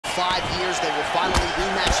5 years. They will finally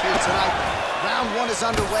rematch here tonight. Round 1 is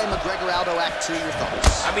underway. McGregor, Aldo, Act 2, your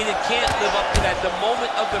thoughts? I mean, it can't live up to that. The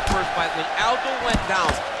moment of the first fight, when Aldo went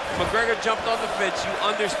down, McGregor jumped on the fence, you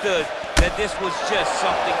understood that this was just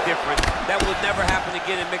something different. That would never happen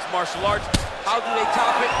again in mixed martial arts. How do they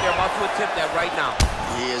top it? They're about to attempt that right now.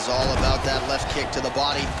 He is all about that left kick to the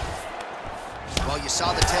body. Well, you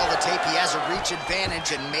saw the tail of the tape. He has a reach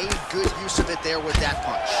advantage and made good use of it there with that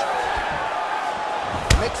punch.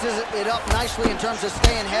 Mixes it up nicely in terms of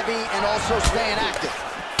staying heavy and also staying active.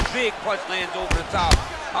 Big punch lands over the top.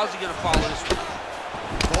 How's he gonna follow this one?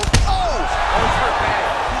 Oh, he's hurt bad.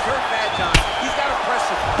 He's hurt bad, John. He's got to press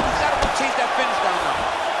him. He's got to chase that finish down now.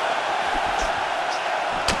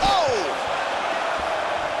 Oh!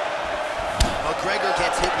 McGregor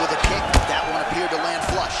gets hit with a kick. That one appeared to land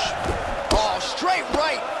flush. Oh, straight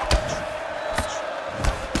right.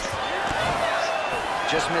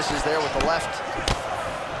 Just misses there with the left.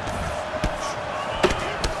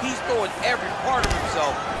 He's throwing every part of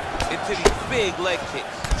himself into these big leg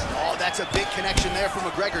kicks. Oh, that's a big connection there for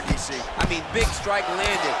McGregor, DC. I mean, big strike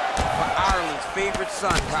landed for Ireland's favorite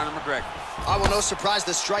son, Conor McGregor. Well, no surprise,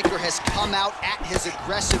 the striker has come out at his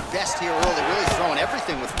aggressive best here early, really throwing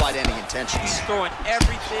everything with fight-ending intentions. He's throwing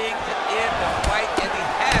everything to end the fight, and he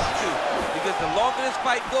has to, because the longer this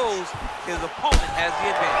fight goes, his opponent has the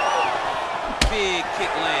advantage. Big kick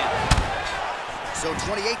lands. So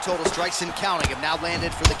 28 total strikes and counting have now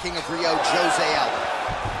landed for the King of Rio, Jose Aldo.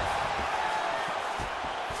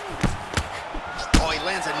 Oh, he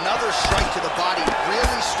lands another strike to the body,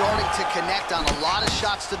 really starting to connect on a lot of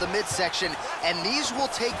shots to the midsection, and these will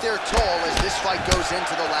take their toll as this fight goes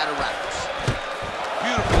into the latter rounds.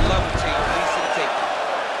 Beautiful level change, decent take.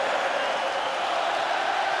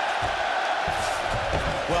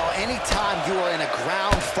 Well, anytime you are in a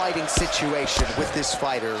ground fighting situation with this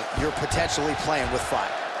fighter, you're potentially playing with fire.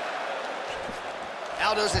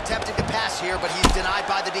 Aldo's attempting to pass here, but he's denied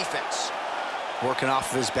by the defense. Working off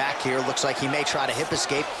of his back here, looks like he may try to hip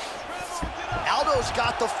escape. Aldo's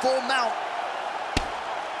got the full mount.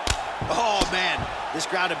 Oh, man, this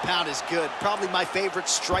ground and pound is good. Probably my favorite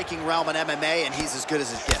striking realm in MMA, and he's as good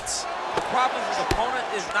as it gets. The problem is his opponent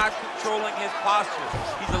is not controlling his posture.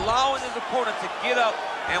 He's allowing his opponent to get up,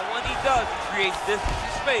 and when he does, he creates distance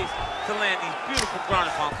and space to land these beautiful ground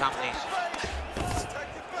and pound combinations.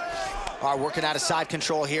 All right, working out of side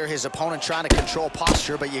control here. His opponent trying to control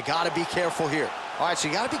posture, but you got to be careful here. All right, so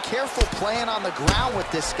you got to be careful playing on the ground with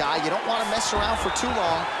this guy. You don't want to mess around for too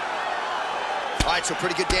long. All right, so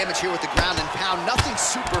pretty good damage here with the ground and pound. Nothing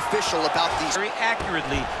superficial about these. Very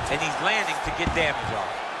accurately, and he's landing to get damage off.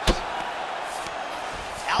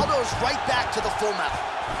 Aldo's right back to the full mount.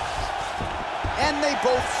 And they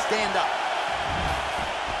both stand up.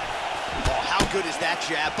 Oh, how good is that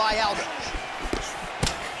jab by Aldo?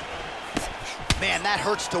 Man, that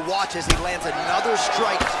hurts to watch as he lands another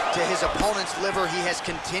strike to his opponent's liver. He has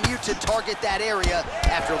continued to target that area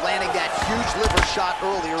after landing that huge liver shot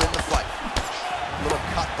earlier in the fight. Little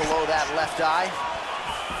cut below that left eye.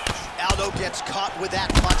 Aldo gets caught with that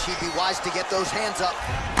punch. He'd be wise to get those hands up.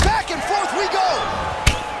 Back and forth we go!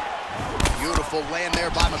 Beautiful land there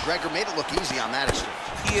by McGregor. Made it look easy on that exchange.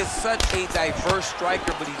 He is such a diverse striker,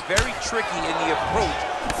 but he's very tricky in the approach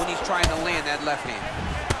when he's trying to land that left hand.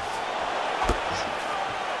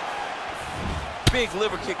 Big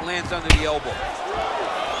liver kick lands under the elbow.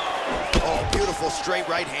 Oh, beautiful straight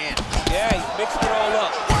right hand. Yeah, he's mixing it all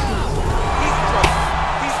up. He's in trouble.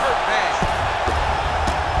 He's hurt bad.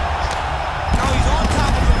 Now he's on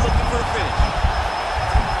top of him looking for a finish.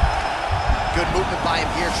 Good movement by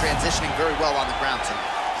him here, transitioning very well on the ground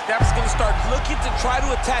tonight. Steph's going to start looking to try to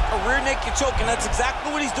attack a rear naked choke, and that's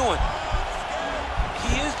exactly what he's doing.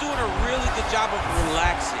 He is doing a really good job of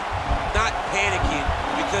relaxing, not panicking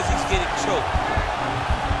because he's getting choked.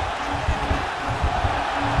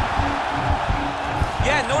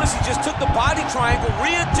 Yeah, notice he just took the body triangle,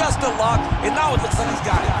 readjusted the lock, and now it looks like he's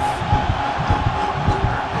got it.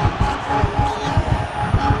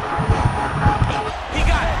 He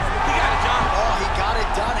got it. He got it, John. Oh, he got it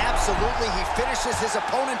done, absolutely. He finishes his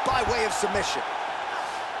opponent by way of submission.